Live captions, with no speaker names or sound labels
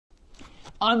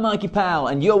I'm Mikey P,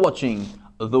 and you're watching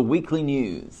The Weekly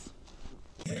News.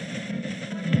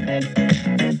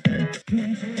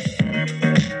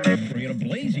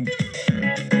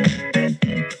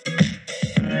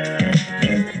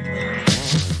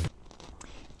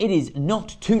 It is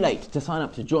not too late to sign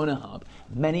up to join a hub.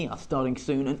 Many are starting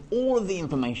soon, and all of the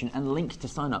information and links to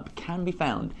sign up can be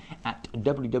found at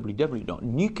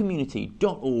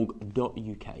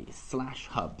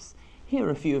www.newcommunity.org.uk/hubs. Here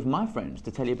are a few of my friends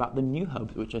to tell you about the new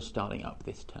hubs which are starting up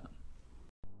this term.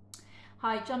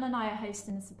 Hi, John and I are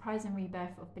hosting the Surprise and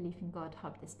Rebirth of Belief in God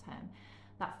hub this term.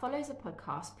 That follows a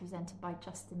podcast presented by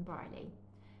Justin Briley,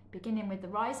 beginning with the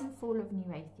rise and fall of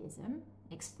new atheism,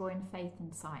 exploring faith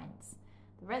and science,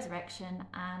 the resurrection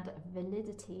and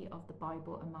validity of the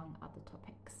Bible, among other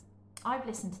topics. I've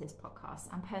listened to this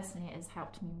podcast, and personally it has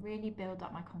helped me really build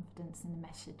up my confidence in the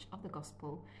message of the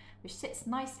gospel, which sits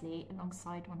nicely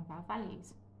alongside one of our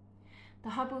values. The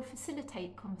hub will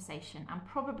facilitate conversation and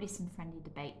probably some friendly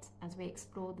debate as we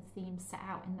explore the themes set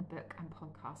out in the book and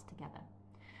podcast together.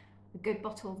 A good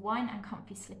bottle of wine and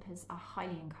comfy slippers are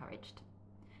highly encouraged.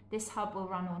 This hub will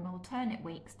run on alternate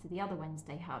weeks to the other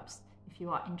Wednesday hubs if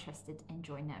you are interested in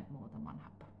joining more than one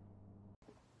hub.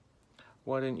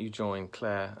 Why don't you join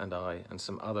Claire and I and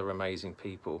some other amazing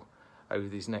people over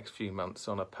these next few months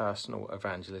on a personal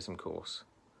evangelism course?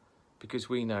 Because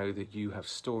we know that you have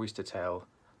stories to tell,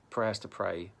 prayers to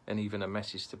pray, and even a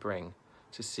message to bring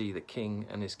to see the King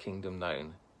and his kingdom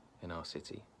known in our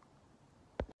city.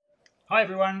 Hi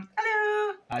everyone.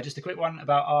 Hello. Just a quick one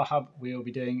about our hub we will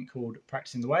be doing called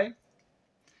Practicing the Way.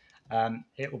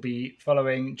 It will be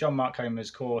following John Mark Comer's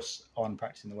course on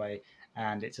Practicing the Way,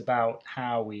 and it's about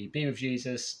how we be with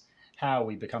Jesus, how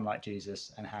we become like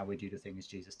Jesus, and how we do the things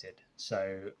Jesus did.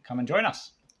 So come and join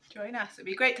us. Join us. It'd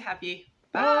be great to have you.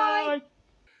 Bye.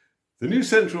 The new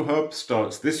Central Hub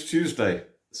starts this Tuesday,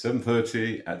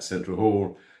 7:30 at Central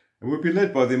Hall, and will be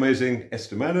led by the amazing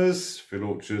Esther Manners, Phil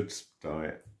Orchards,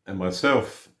 Di, and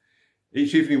myself.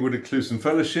 Each evening will include some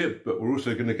fellowship, but we're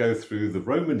also going to go through the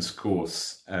Romans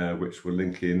course, which will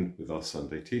link in with our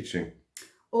Sunday teaching.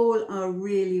 All are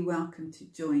really welcome to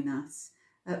join us,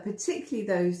 particularly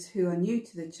those who are new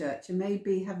to the church and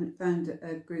maybe haven't found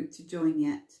a group to join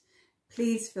yet.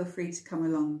 Please feel free to come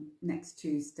along next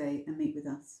Tuesday and meet with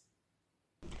us.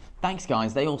 Thanks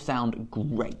guys, they all sound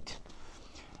great.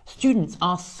 Students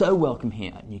are so welcome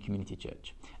here at New Community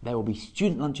Church. There will be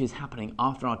student lunches happening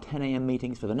after our 10 a.m.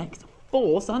 meetings for the next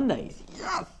 4 Sundays.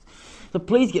 Yes! So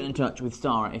please get in touch with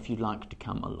Sarah if you'd like to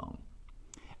come along.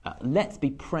 Let's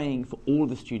be praying for all of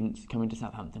the students coming to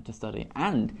Southampton to study.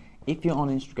 And if you're on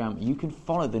Instagram, you can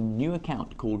follow the new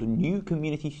account called New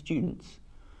Community Students.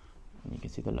 And you can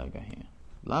see the logo here.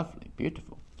 Lovely,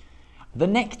 beautiful. The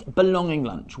next Belonging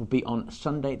Lunch will be on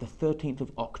Sunday the 13th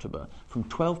of October from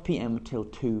 12 p.m. till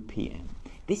 2 p.m.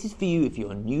 This is for you if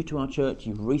you're new to our church,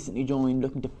 you've recently joined,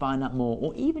 looking to find out more,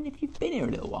 or even if you've been here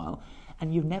a little while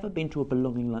and you've never been to a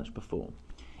Belonging Lunch before.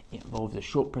 It involves a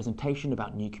short presentation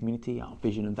about New Community, our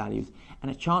vision and values, and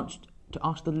a chance to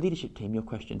ask the leadership team your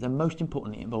questions, and most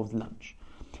importantly, it involves lunch.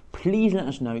 Please let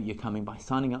us know you're coming by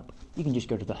signing up. You can just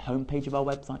go to the homepage of our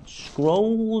website,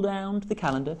 scroll down to the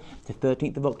calendar to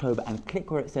 13th of October and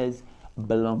click where it says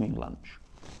Belonging Lunch.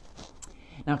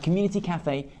 Now, Community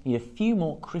Cafe need a few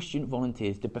more Christian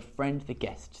volunteers to befriend the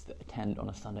guests that attend on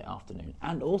a Sunday afternoon,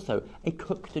 and also a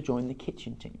cook to join the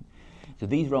kitchen team. So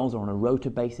these roles are on a rota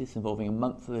basis involving a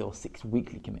monthly or 6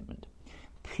 weekly commitment.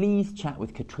 Please chat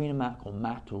with Katrina Mack or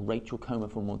Matt or Rachel Comer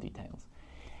for more details.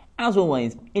 As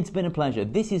always, it's been a pleasure.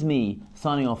 This is me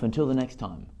signing off until the next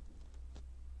time.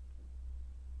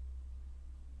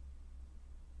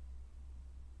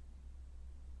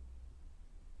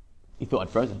 You thought I'd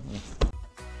frozen? Yes.